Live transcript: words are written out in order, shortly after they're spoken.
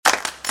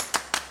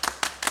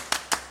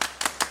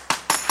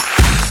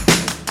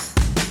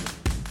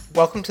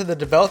Welcome to the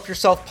Develop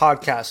Yourself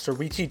podcast, where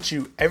we teach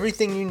you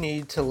everything you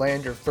need to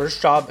land your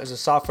first job as a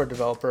software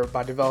developer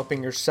by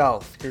developing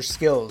yourself, your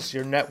skills,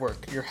 your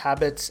network, your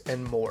habits,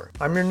 and more.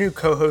 I'm your new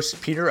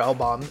co-host, Peter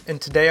Elbaum,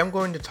 and today I'm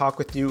going to talk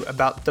with you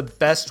about the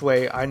best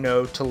way I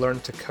know to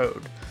learn to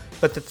code.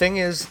 But the thing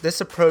is, this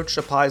approach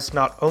applies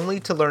not only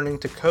to learning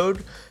to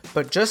code,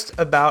 but just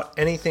about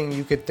anything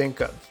you could think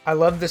of. I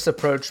love this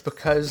approach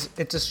because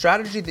it's a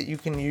strategy that you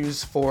can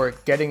use for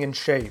getting in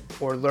shape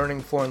or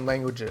learning foreign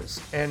languages.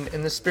 And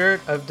in the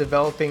spirit of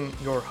developing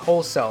your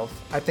whole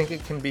self, I think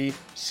it can be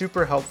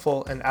super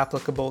helpful and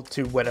applicable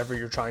to whatever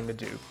you're trying to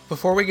do.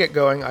 Before we get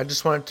going, I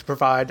just wanted to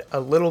provide a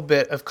little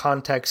bit of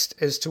context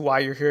as to why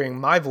you're hearing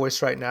my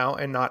voice right now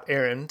and not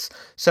Aaron's.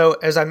 So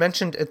as I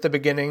mentioned at the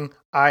beginning,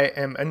 I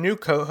am a new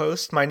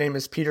co-host. My name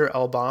is Peter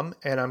Elbaum,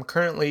 and I'm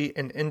currently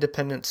an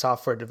independent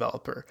software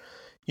developer.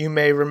 You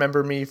may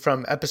remember me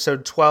from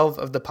episode 12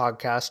 of the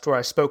podcast, where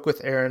I spoke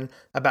with Aaron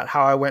about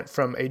how I went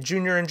from a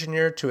junior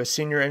engineer to a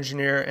senior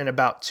engineer in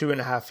about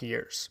 2.5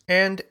 years.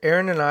 And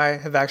Aaron and I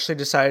have actually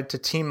decided to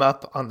team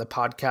up on the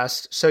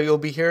podcast, so you'll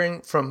be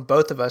hearing from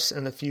both of us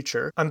in the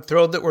future. I'm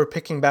thrilled that we're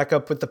picking back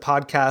up with the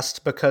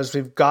podcast because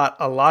we've got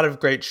a lot of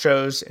great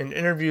shows and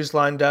interviews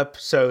lined up,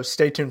 so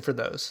stay tuned for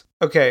those.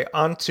 Okay,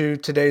 on to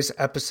today's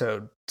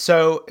episode.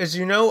 So, as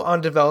you know,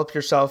 on Develop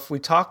Yourself, we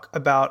talk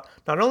about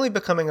not only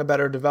becoming a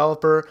better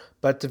developer,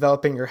 but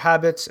developing your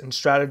habits and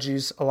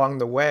strategies along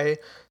the way.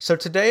 So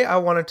today I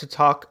wanted to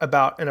talk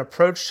about an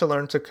approach to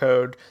learn to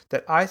code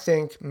that I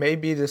think may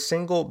be the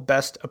single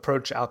best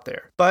approach out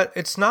there. But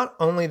it's not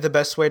only the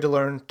best way to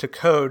learn to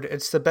code,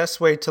 it's the best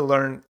way to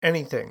learn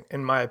anything,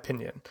 in my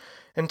opinion.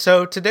 And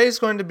so today's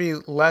going to be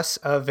less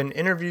of an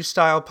interview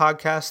style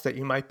podcast that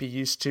you might be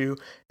used to,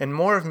 and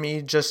more of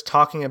me just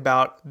talking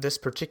about this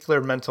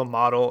particular mental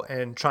model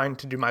and trying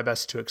to do my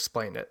best to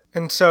explain it.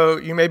 And so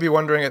you may be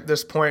wondering at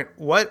this point,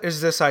 what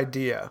is this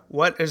idea?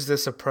 What is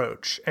this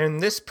approach?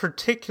 And this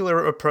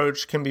particular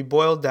approach can be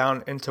boiled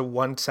down into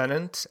one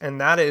sentence,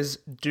 and that is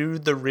do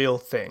the real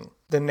thing.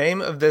 The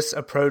name of this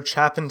approach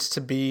happens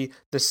to be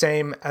the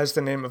same as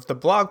the name of the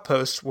blog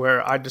post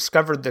where I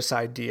discovered this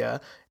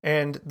idea,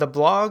 and the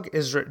blog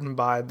is written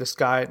by this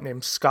guy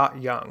named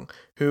Scott Young,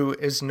 who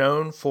is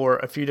known for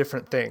a few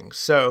different things.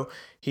 So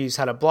he's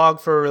had a blog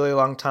for a really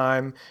long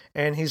time,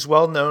 and he's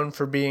well known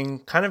for being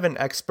kind of an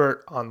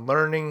expert on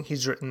learning.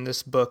 He's written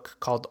this book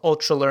called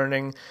Ultra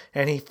Learning,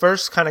 and he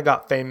first kind of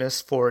got famous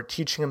for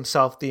teaching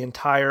himself the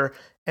entire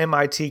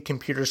MIT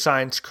computer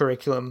science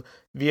curriculum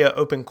via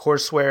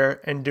OpenCourseWare,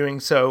 and doing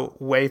so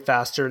way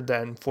faster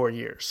than 4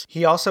 years.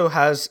 He also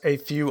has a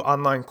few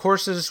online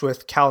courses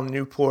with Cal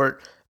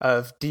Newport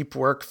of deep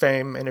work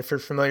fame, and if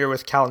you're familiar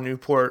with Cal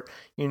Newport,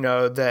 you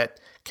know that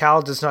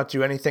Cal does not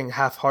do anything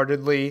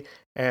half-heartedly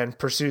and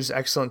pursues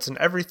excellence in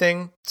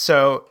everything,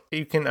 so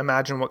you can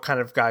imagine what kind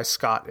of guy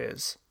Scott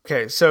is.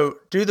 Okay, so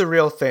do the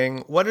real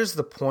thing. What is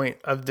the point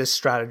of this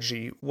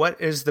strategy? What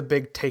is the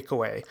big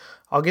takeaway?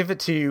 I'll give it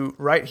to you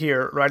right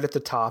here, right at the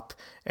top,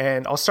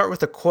 and I'll start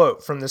with a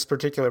quote from this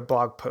particular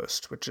blog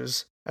post, which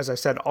is, as I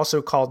said,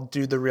 also called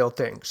Do the Real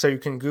Thing, so you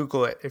can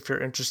Google it if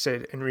you're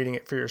interested in reading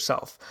it for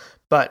yourself.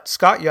 But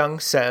Scott Young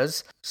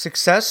says,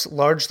 "Success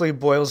largely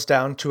boils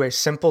down to a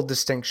simple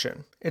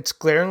distinction. It's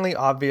glaringly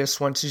obvious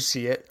once you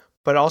see it,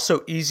 but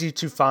also easy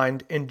to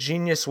find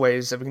ingenious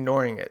ways of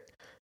ignoring it.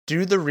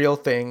 Do the real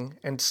thing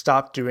and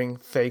stop doing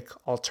fake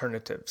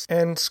alternatives."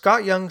 And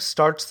Scott Young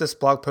starts this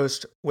blog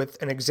post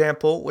with an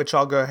example, which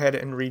I'll go ahead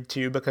and read to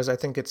you because I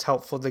think it's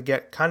helpful to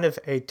get kind of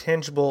a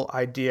tangible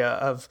idea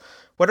of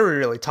what are we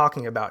really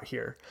talking about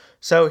here.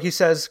 So he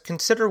says,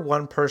 "Consider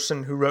one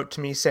person who wrote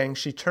to me saying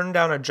she turned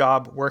down a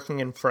job working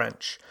in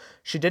French.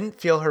 She didn't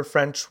feel her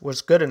French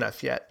was good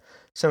enough yet.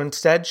 So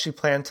instead, she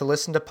planned to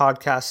listen to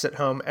podcasts at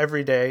home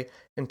every day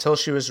until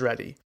she was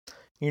ready.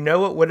 You know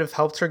what would have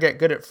helped her get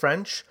good at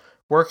French?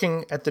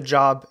 Working at the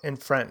job in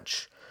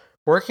French.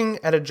 Working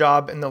at a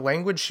job in the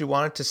language she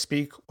wanted to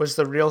speak was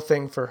the real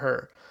thing for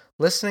her.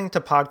 Listening to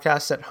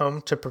podcasts at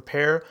home to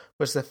prepare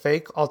was the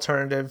fake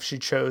alternative she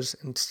chose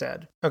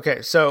instead."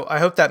 Okay, so I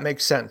hope that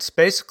makes sense.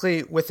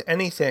 Basically, with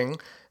anything,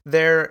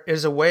 there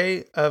is a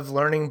way of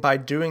learning by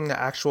doing the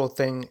actual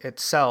thing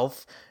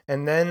itself,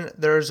 and then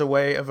there's a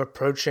way of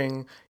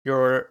approaching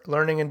your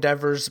learning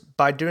endeavors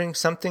by doing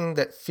something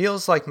that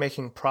feels like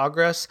making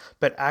progress,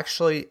 but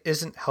actually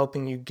isn't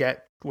helping you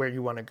get where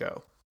you want to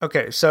go.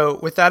 Okay, so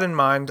with that in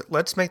mind,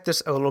 let's make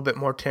this a little bit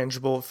more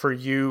tangible for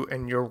you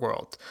and your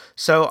world.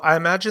 So I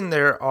imagine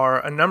there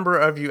are a number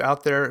of you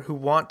out there who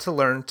want to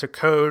learn to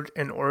code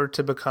in order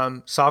to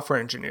become software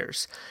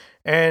engineers.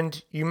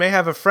 And you may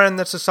have a friend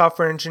that's a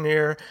software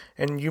engineer,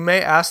 and you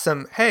may ask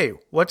them, "Hey,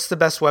 what's the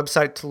best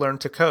website to learn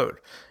to code?"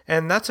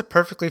 And that's a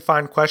perfectly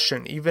fine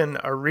question, even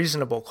a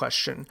reasonable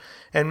question.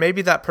 And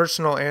maybe that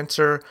person will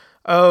answer,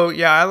 "Oh,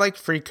 yeah, I like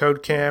Free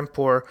Code Camp,"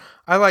 or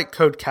 "I like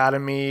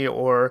Codecademy,"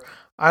 or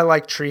 "I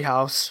like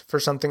Treehouse," for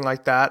something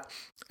like that.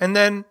 And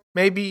then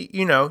maybe,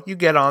 you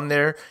get on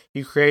there,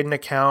 you create an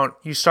account,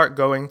 you start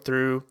going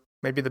through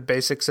maybe the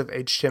basics of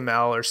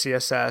HTML or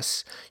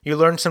CSS. You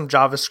learn some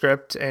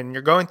JavaScript and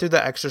you're going through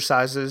the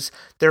exercises.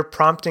 They're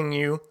prompting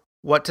you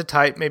what to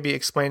type, maybe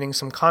explaining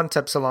some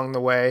concepts along the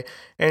way,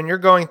 and you're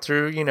going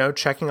through,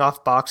 checking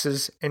off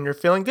boxes, and you're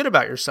feeling good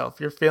about yourself.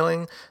 You're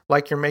feeling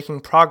like you're making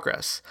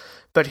progress.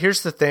 But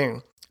here's the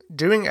thing,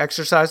 doing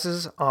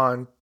exercises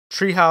on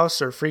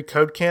Treehouse or Free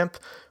Code Camp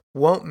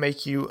won't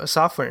make you a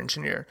software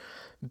engineer.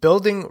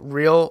 Building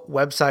real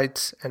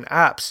websites and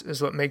apps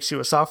is what makes you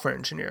a software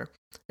engineer.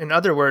 In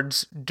other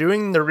words,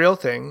 doing the real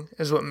thing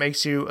is what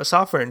makes you a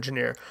software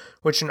engineer,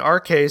 which in our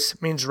case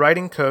means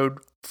writing code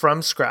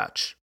from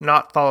scratch,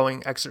 not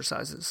following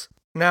exercises.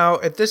 Now,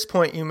 at this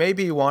point, you may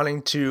be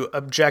wanting to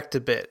object a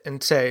bit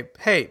and say,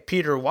 hey,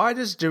 Peter, why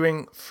does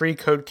doing Free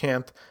Code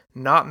Camp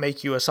not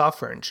make you a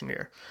software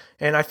engineer?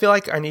 And I feel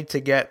like I need to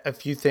get a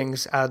few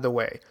things out of the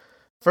way.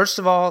 First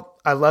of all,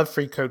 I love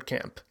Free Code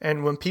Camp.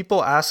 And when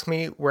people ask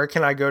me, where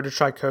can I go to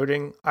try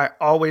coding? I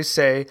always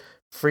say,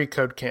 Free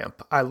Code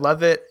Camp. I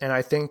love it, and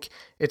I think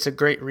it's a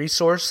great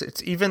resource.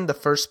 It's even the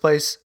first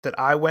place that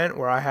I went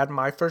where I had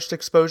my first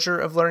exposure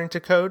of learning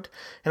to code,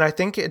 and I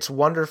think it's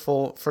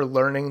wonderful for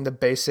learning the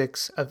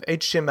basics of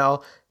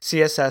HTML,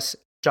 CSS,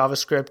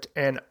 JavaScript,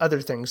 and other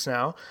things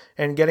now,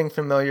 and getting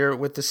familiar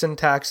with the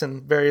syntax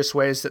and various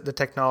ways that the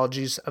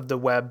technologies of the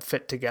web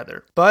fit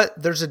together. But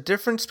there's a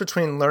difference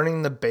between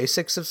learning the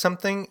basics of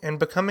something and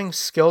becoming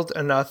skilled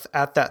enough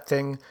at that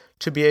thing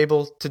to be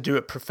able to do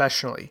it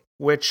professionally,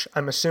 which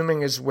I'm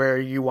assuming is where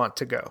you want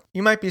to go.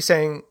 You might be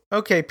saying,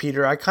 okay,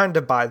 Peter, I kind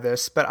of buy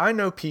this, but I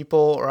know people,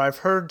 or I've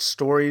heard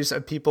stories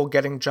of people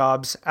getting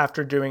jobs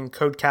after doing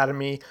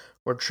Codecademy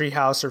or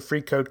Treehouse or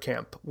Free Code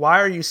Camp. Why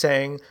are you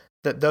saying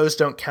that those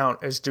don't count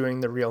as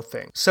doing the real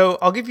thing? So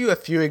I'll give you a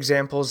few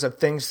examples of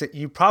things that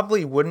you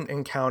probably wouldn't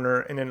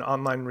encounter in an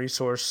online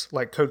resource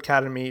like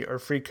Codecademy or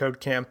Free Code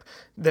Camp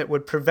that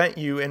would prevent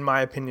you, in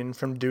my opinion,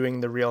 from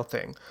doing the real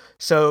thing.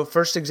 So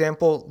first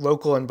example,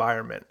 local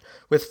environment.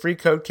 With Free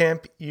Code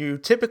Camp, you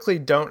typically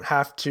don't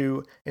have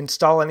to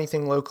install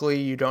anything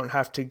locally. You don't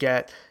have to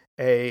get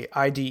a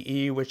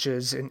IDE, which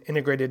is an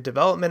integrated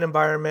development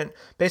environment,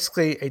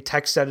 basically a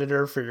text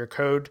editor for your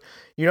code.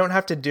 You don't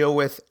have to deal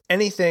with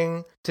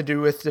anything to do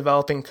with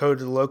developing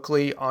code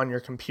locally on your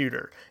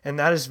computer. And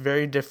that is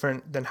very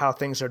different than how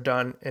things are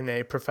done in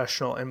a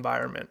professional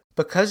environment.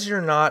 Because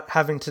you're not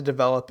having to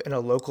develop in a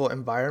local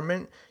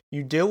environment,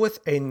 you deal with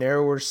a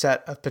narrower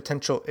set of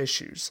potential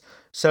issues.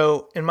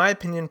 So, in my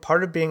opinion,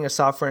 part of being a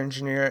software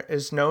engineer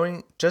is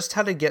knowing just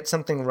how to get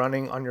something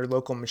running on your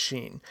local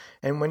machine.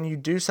 And when you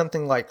do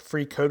something like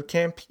Free Code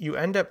Camp, you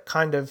end up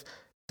kind of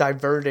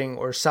diverting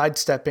or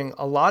sidestepping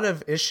a lot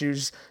of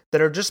issues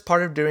that are just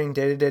part of doing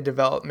day-to-day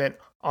development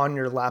on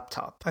your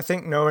laptop. I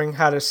think knowing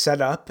how to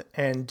set up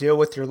and deal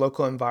with your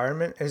local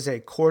environment is a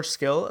core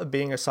skill of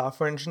being a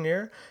software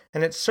engineer,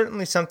 and it's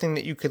certainly something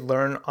that you could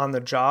learn on the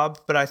job,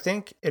 but I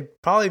think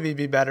it'd probably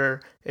be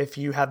better if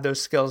you had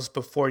those skills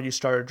before you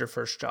started your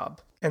first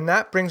job. And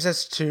that brings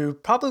us to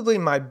probably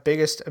my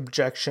biggest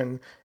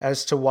objection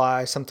as to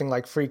why something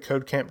like Free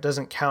Code Camp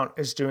doesn't count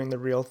as doing the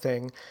real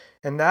thing,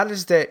 and that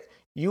is that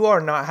you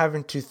are not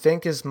having to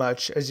think as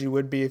much as you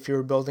would be if you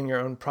were building your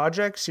own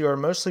projects. You are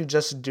mostly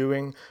just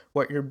doing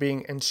what you're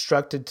being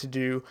instructed to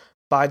do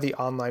by the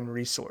online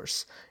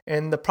resource.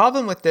 And the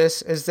problem with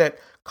this is that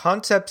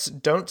concepts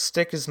don't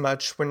stick as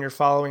much when you're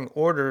following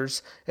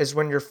orders as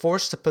when you're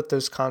forced to put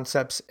those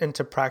concepts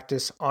into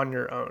practice on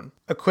your own.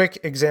 A quick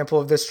example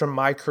of this from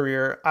my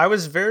career, I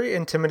was very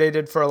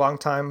intimidated for a long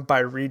time by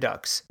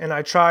Redux. And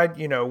I tried,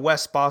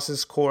 Wes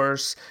Boss's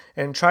course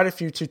and tried a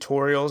few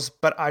tutorials,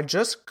 but I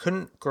just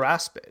couldn't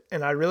grasp it.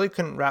 And I really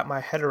couldn't wrap my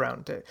head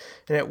around it.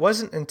 And it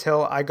wasn't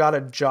until I got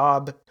a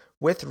job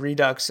with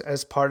Redux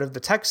as part of the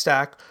tech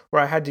stack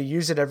where I had to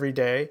use it every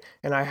day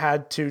and I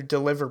had to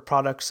deliver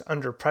products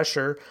under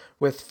pressure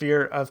with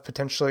fear of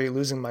potentially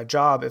losing my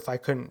job if I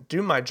couldn't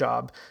do my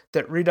job,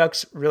 that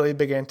Redux really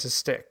began to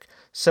stick.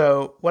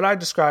 So what I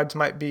described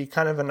might be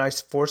kind of a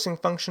nice forcing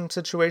function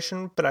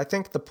situation, but I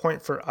think the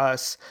point for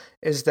us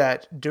is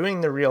that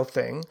doing the real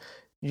thing,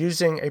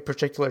 using a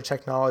particular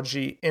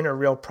technology in a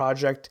real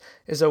project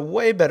is a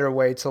way better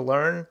way to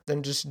learn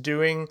than just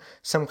doing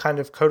some kind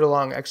of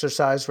code-along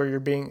exercise where you're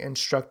being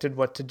instructed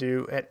what to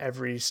do at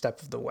every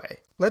step of the way.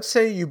 Let's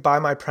say you buy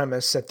my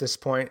premise at this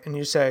point and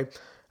you say,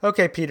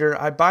 okay,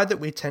 Peter, I buy that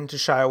we tend to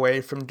shy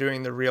away from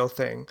doing the real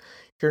thing.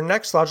 Your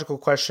next logical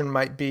question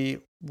might be,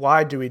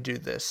 why do we do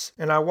this?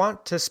 And I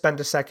want to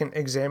spend a second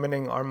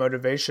examining our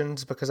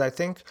motivations because I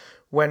think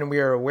when we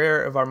are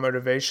aware of our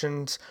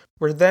motivations,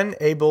 we're then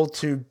able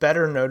to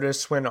better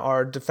notice when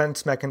our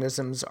defense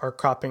mechanisms are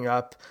cropping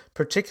up,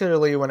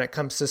 particularly when it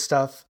comes to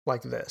stuff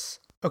like this.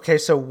 Okay,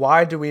 so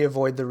why do we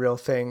avoid the real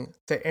thing?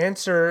 The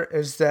answer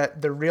is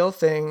that the real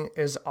thing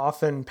is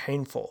often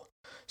painful.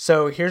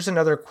 So here's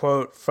another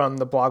quote from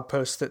the blog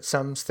post that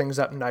sums things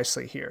up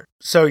nicely here.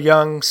 So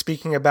Young,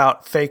 speaking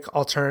about fake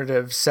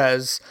alternatives,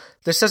 says,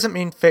 "This doesn't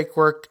mean fake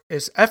work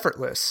is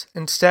effortless.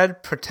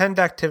 Instead, pretend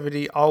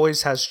activity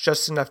always has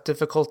just enough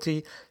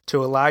difficulty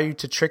to allow you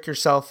to trick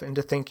yourself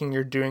into thinking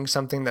you're doing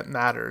something that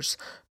matters.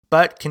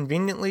 but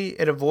conveniently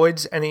it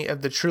avoids any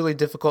of the truly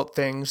difficult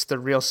things the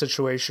real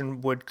situation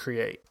would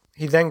create.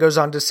 He then goes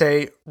on to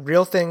say,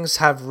 real things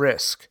have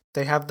risk.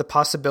 They have the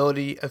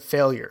possibility of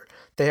failure.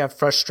 They have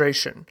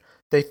frustration.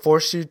 They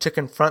force you to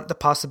confront the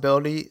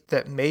possibility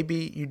that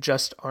maybe you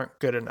just aren't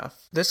good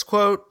enough. This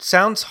quote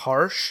sounds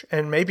harsh,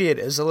 and maybe it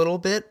is a little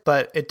bit,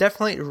 but it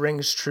definitely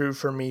rings true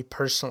for me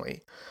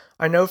personally.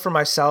 I know for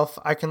myself,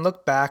 I can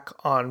look back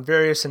on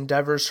various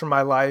endeavors from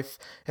my life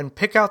and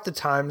pick out the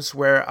times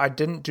where I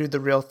didn't do the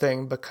real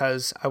thing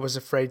because I was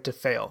afraid to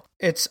fail.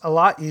 It's a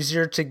lot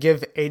easier to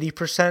give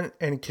 80%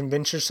 and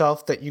convince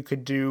yourself that you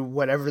could do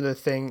whatever the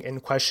thing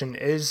in question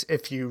is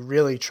if you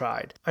really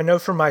tried. I know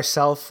for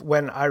myself,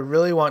 when I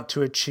really want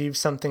to achieve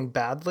something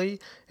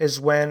badly is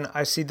when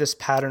I see this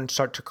pattern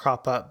start to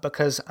crop up,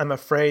 because I'm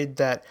afraid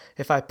that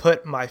if I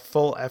put my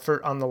full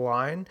effort on the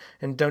line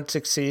and don't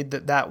succeed,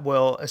 that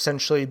will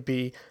essentially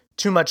be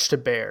too much to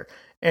bear.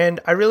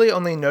 And I really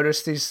only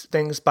notice these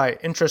things by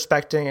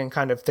introspecting and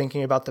kind of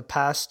thinking about the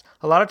past.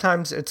 A lot of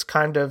times it's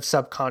kind of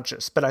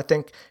subconscious, but I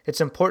think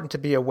it's important to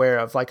be aware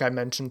of, like I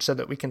mentioned, so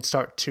that we can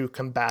start to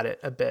combat it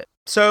a bit.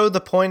 So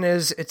the point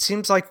is, it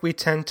seems like we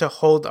tend to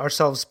hold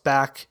ourselves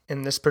back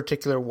in this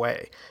particular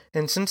way.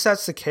 And since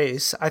that's the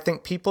case, I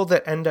think people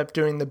that end up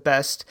doing the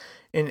best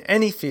in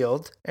any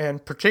field,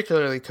 and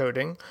particularly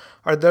coding,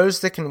 are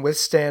those that can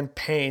withstand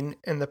pain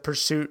in the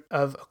pursuit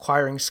of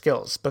acquiring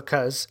skills,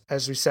 because,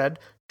 as we said,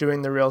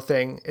 doing the real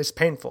thing is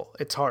painful.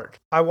 It's hard.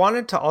 I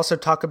wanted to also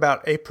talk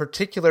about a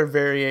particular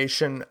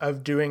variation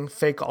of doing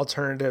fake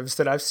alternatives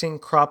that I've seen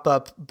crop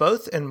up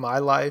both in my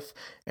life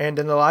and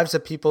in the lives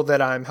of people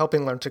that I'm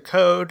helping learn to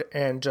code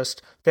and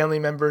just family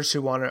members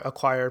who want to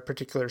acquire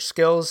particular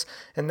skills,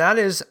 and that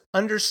is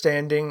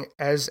understanding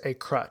as a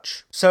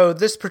crutch. So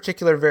this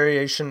particular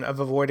variation of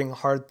avoiding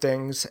hard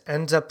things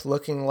ends up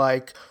looking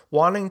like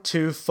wanting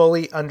to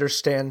fully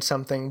understand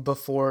something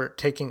before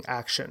taking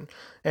action.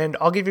 And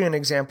I'll give you an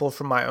example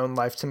from my own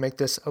life to make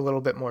this a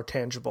little bit more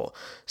tangible.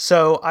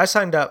 So I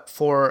signed up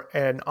for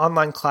an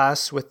online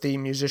class with the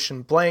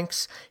musician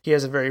Blanks. He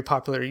has a very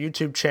popular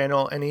YouTube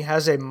channel, and he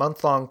has a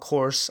month-long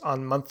course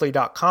on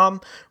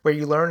monthly.com where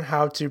you learn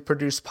how to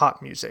produce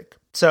pop music.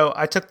 So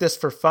I took this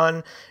for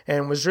fun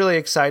and was really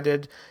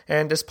excited,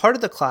 and as part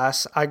of the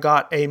class, I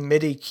got a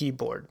MIDI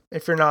keyboard.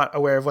 If you're not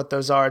aware of what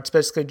those are, it's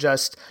basically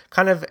just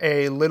kind of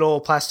a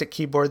little plastic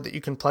keyboard that you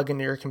can plug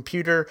into your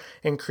computer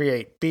and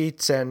create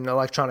beats and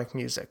electronic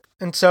music.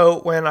 And so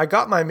when I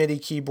got my MIDI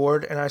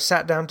keyboard and I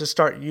sat down to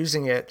start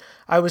using it,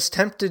 I was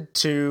tempted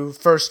to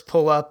first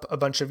pull up a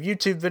bunch of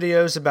YouTube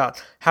videos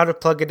about how to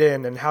plug it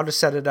in and how to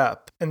set it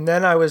up. And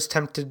then I was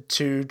tempted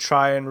to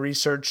try and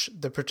research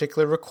the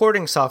particular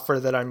recording software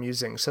that I'm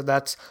using. So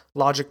that's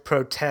Logic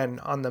Pro 10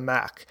 on the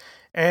Mac.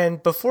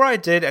 And before I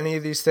did any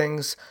of these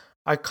things,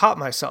 I caught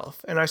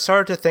myself and I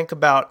started to think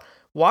about,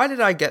 why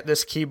did I get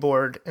this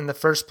keyboard in the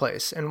first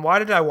place? And why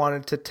did I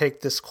want to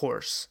take this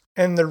course?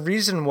 And the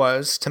reason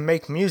was to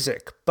make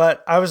music,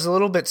 but I was a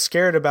little bit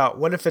scared about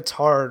what if it's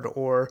hard,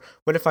 or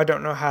what if I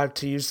don't know how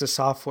to use the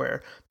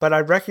software. But I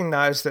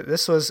recognized that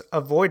this was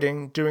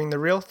avoiding doing the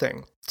real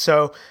thing.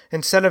 So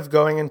instead of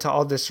going into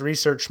all this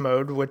research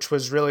mode, which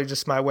was really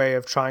just my way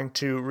of trying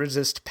to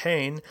resist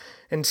pain,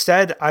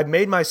 instead I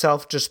made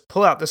myself just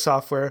pull out the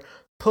software,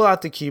 pull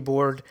out the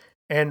keyboard,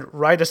 and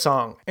write a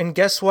song. And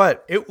guess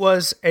what? It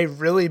was a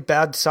really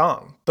bad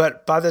song.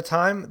 But by the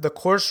time the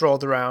course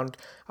rolled around,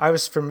 I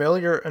was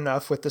familiar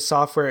enough with the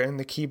software and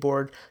the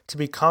keyboard to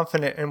be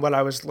confident in what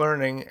I was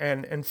learning.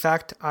 And in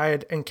fact, I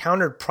had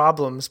encountered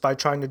problems by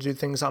trying to do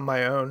things on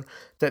my own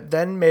that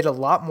then made a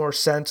lot more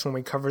sense when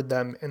we covered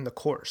them in the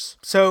course.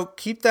 So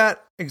keep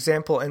that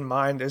example in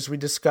mind as we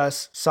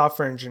discuss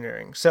software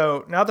engineering.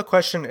 So now the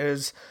question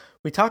is,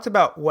 we talked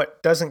about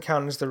what doesn't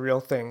count as the real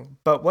thing,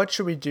 but what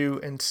should we do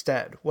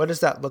instead? What does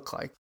that look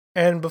like?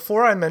 And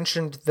before I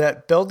mentioned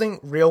that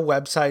building real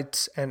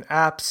websites and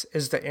apps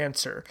is the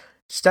answer,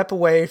 step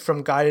away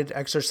from guided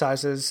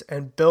exercises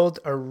and build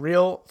a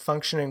real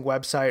functioning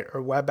website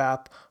or web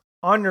app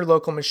on your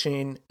local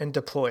machine and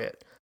deploy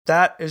it.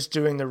 That is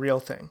doing the real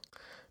thing.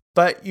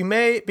 But you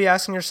may be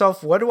asking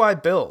yourself, what do I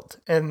build?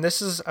 And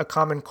this is a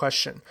common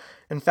question.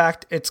 In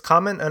fact, it's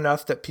common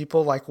enough that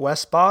people like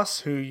Wes Bos,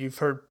 who you've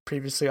heard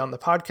previously on the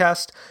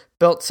podcast,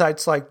 built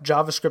sites like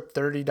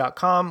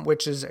JavaScript30.com,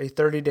 which is a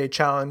 30-day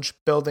challenge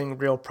building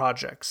real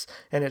projects.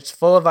 And it's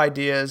full of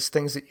ideas,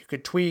 things that you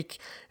could tweak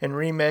and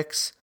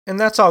remix. And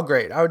that's all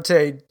great. I would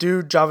say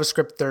do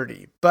JavaScript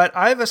 30. But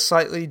I have a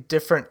slightly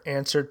different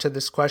answer to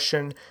this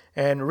question,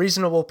 and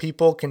reasonable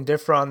people can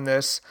differ on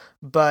this.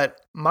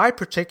 But my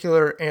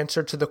particular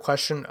answer to the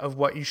question of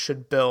what you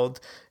should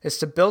build is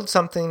to build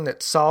something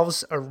that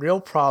solves a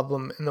real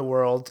problem in the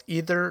world,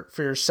 either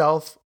for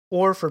yourself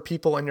or for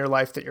people in your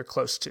life that you're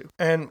close to.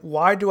 And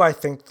why do I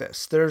think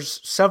this? There's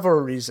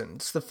several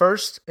reasons. The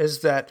first is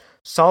that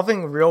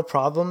solving real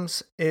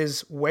problems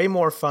is way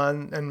more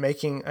fun than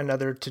making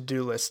another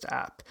to-do list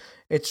app.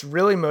 It's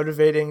really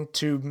motivating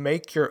to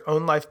make your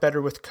own life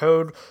better with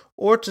code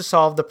or to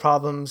solve the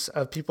problems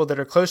of people that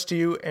are close to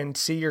you and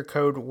see your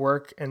code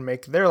work and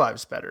make their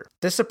lives better.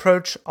 This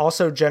approach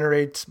also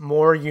generates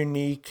more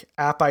unique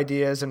app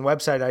ideas and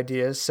website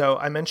ideas. So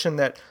I mentioned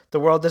that the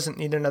world doesn't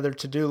need another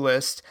to-do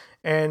list.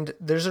 And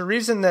there's a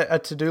reason that a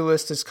to-do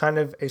list is kind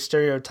of a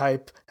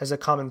stereotype as a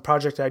common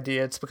project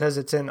idea. It's because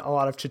it's in a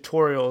lot of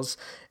tutorials.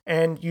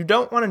 And you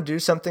don't want to do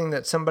something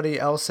that somebody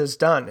else has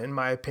done, in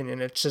my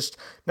opinion. It's just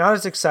not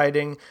as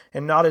exciting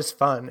and not as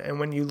fun. And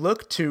when you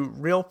look to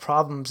real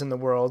problems in the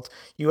world,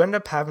 you end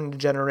up having to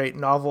generate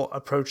novel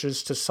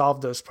approaches to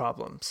solve those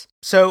problems.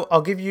 So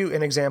I'll give you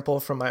an example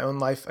from my own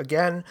life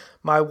again.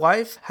 My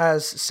wife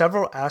has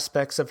several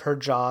aspects of her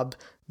job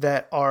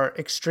that are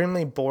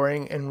extremely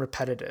boring and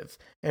repetitive.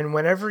 And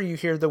whenever you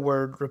hear the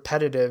word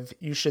repetitive,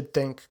 you should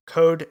think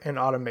code and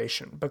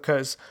automation,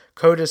 because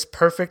code is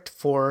perfect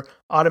for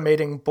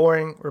automating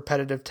boring,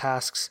 repetitive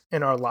tasks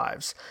in our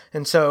lives.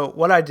 And so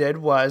what I did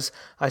was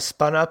I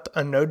spun up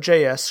a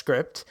Node.js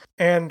script,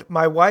 and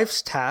my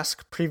wife's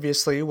task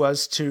previously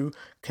was to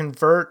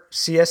convert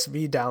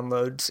CSV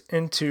downloads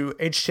into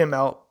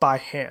HTML by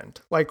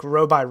hand, like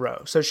row by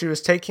row. So she was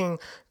taking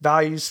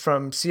values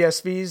from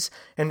CSVs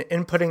and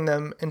inputting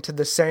them into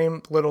the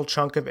same little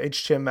chunk of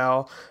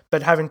HTML,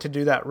 but having to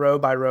do that row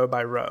by row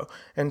by row.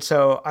 And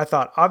so I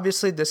thought,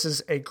 obviously, this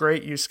is a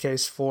great use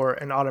case for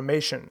an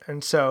automation.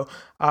 And so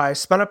I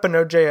spun up a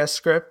Node.js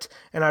script,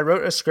 and I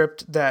wrote a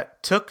script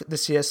that took the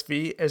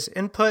CSV as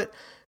input,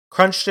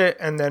 crunched it,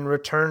 and then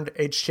returned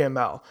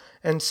HTML.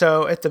 And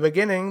so at the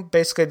beginning,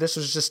 basically this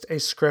was just a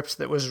script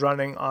that was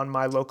running on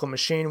my local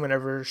machine.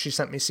 Whenever she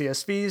sent me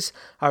CSVs,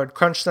 I would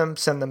crunch them,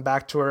 send them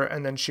back to her,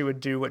 and then she would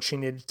do what she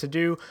needed to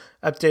do,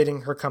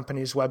 updating her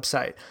company's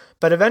website.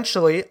 But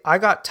eventually, I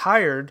got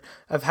tired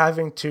of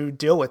having to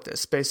deal with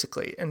this,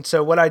 basically. And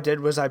so what I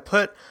did was I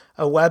put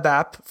a web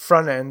app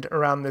front end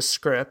around this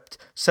script.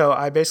 So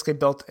I basically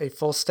built a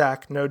full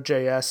stack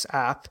Node.js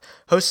app,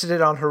 hosted it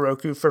on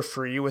Heroku for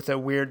free with a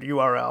weird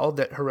URL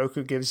that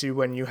Heroku gives you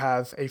when you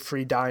have a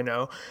free dyno.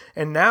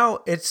 And now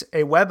it's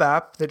a web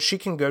app that she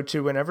can go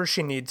to whenever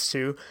she needs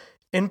to,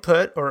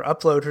 input or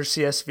upload her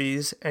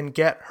CSVs, and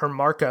get her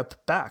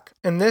markup back.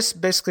 And this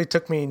basically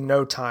took me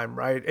no time,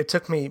 right? It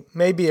took me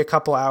maybe a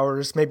couple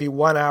hours, maybe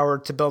 1 hour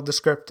to build the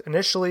script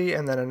initially,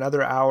 and then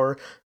another hour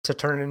to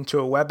turn it into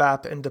a web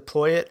app and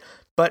deploy it.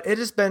 But it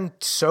has been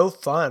so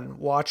fun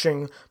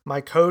watching my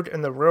code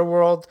in the real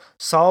world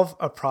solve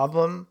a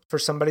problem for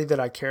somebody that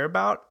I care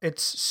about.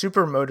 It's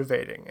super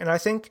motivating. And I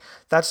think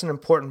that's an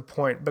important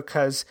point,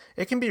 because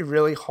it can be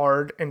really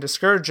hard and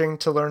discouraging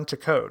to learn to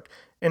code.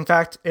 In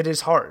fact, it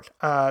is hard.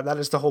 That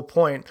is the whole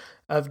point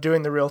of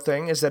doing the real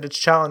thing, is that it's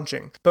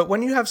challenging. But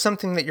when you have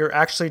something that you're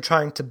actually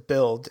trying to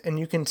build and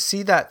you can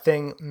see that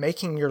thing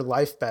making your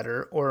life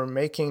better or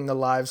making the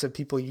lives of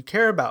people you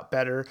care about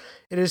better,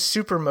 it is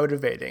super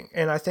motivating.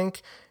 And I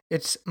think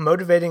it's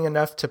motivating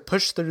enough to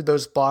push through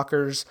those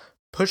blockers,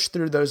 push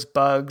through those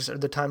bugs or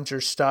the times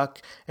you're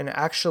stuck, and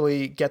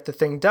actually get the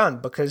thing done,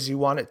 because you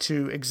want it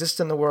to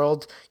exist in the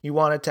world. You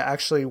want it to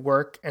actually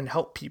work and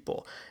help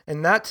people.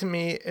 And that to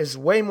me is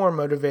way more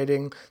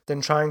motivating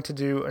than trying to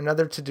do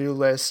another to-do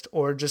list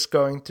or just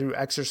going through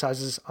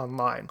exercises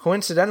online.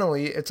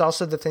 Coincidentally, it's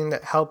also the thing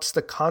that helps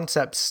the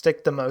concept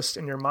stick the most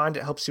in your mind.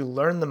 It helps you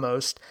learn the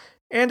most,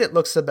 and it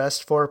looks the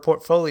best for a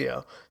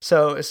portfolio.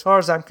 So as far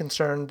as I'm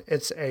concerned,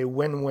 it's a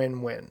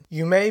win-win-win.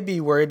 You may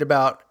be worried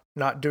about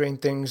not doing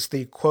things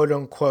the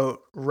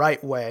quote-unquote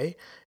right way.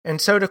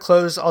 And so to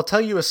close, I'll tell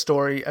you a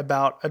story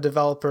about a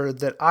developer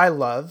that I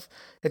love.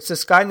 It's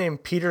this guy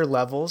named Pieter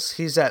Levels.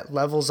 He's at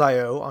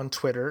Levels.io on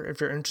Twitter,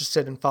 if you're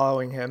interested in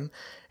following him.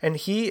 And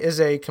he is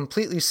a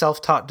completely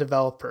self-taught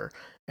developer.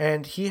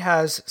 And he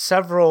has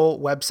several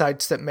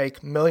websites that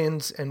make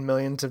millions and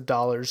millions of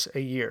dollars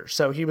a year.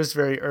 So he was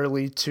very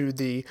early to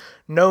the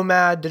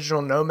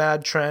digital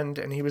nomad trend,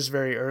 and he was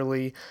very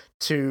early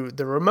to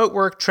the remote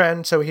work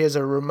trend. So he has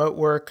a remote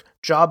work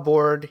job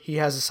board. He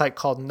has a site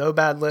called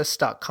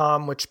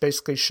nomadlist.com, which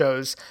basically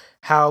shows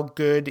how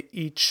good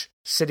each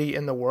city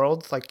in the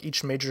world, like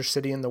each major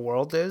city in the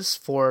world, is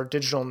for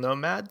digital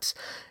nomads.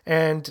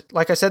 And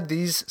like I said,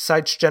 these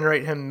sites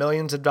generate him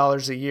millions of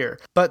dollars a year.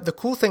 But the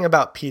cool thing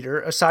about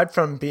Pieter, aside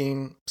from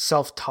being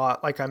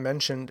self-taught, like I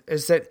mentioned,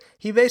 is that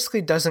he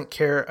basically doesn't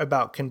care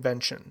about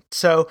convention.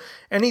 So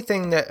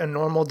anything that a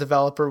normal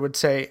developer would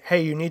say,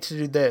 hey, you need to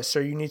do this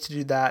or you need to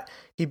do that,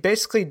 he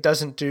basically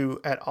doesn't do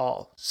at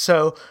all.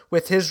 So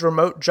with his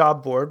remote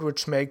job board,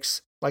 which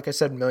makes, like I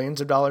said,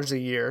 millions of dollars a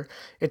year,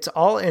 it's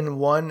all in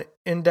one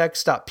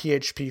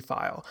index.php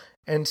file.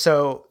 And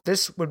so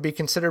this would be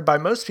considered by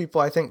most people,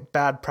 I think,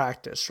 bad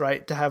practice,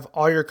 right? To have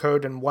all your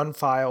code in one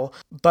file.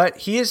 But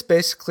he is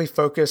basically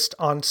focused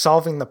on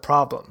solving the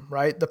problem,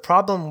 right? The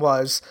problem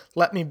was,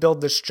 let me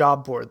build this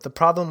job board. The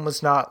problem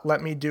was not,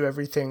 let me do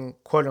everything,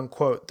 quote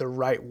unquote, the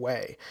right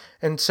way.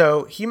 And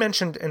so he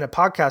mentioned in a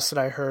podcast that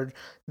I heard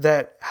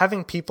that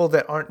having people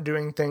that aren't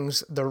doing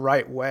things the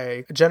right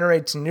way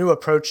generates new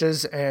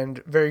approaches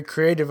and very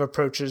creative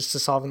approaches to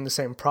solving the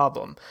same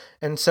problem.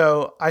 And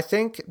so I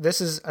think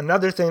this is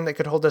another thing that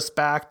could hold us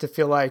back to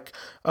feel like,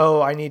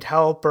 oh, I need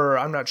help, or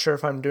I'm not sure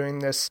if I'm doing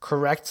this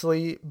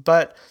correctly.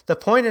 But the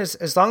point is,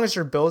 as long as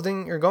you're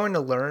building, you're going to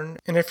learn.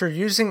 And if you're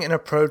using an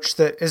approach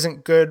that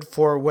isn't good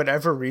for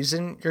whatever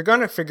reason, you're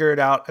going to figure it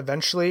out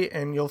eventually,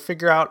 and you'll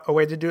figure out a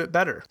way to do it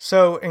better.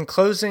 So in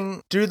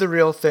closing, do the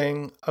real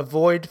thing,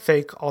 avoid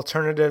fake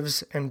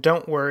alternatives, and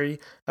don't worry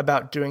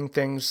about doing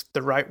things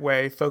the right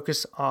way.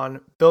 Focus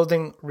on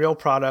building real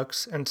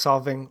products and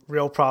solving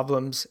real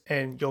problems,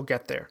 and you'll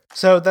get there.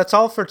 So that's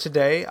all for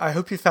today. I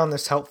hope you found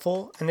this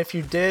helpful. And if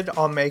you did,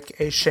 I'll make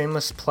a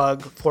shameless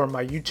plug for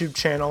my YouTube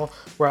channel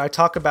where I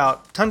talk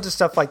about tons of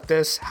stuff like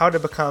this: how to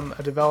become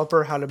a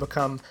developer, how to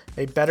become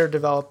a better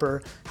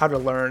developer, how to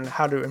learn,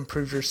 how to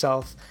improve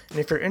yourself. And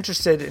if you're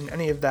interested in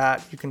any of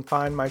that, you can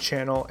find my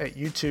channel at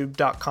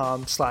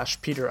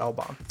youtube.com/Peter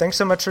Elbaum. Thanks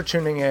so much for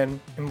tuning in,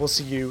 and we'll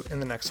see you in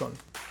the next one.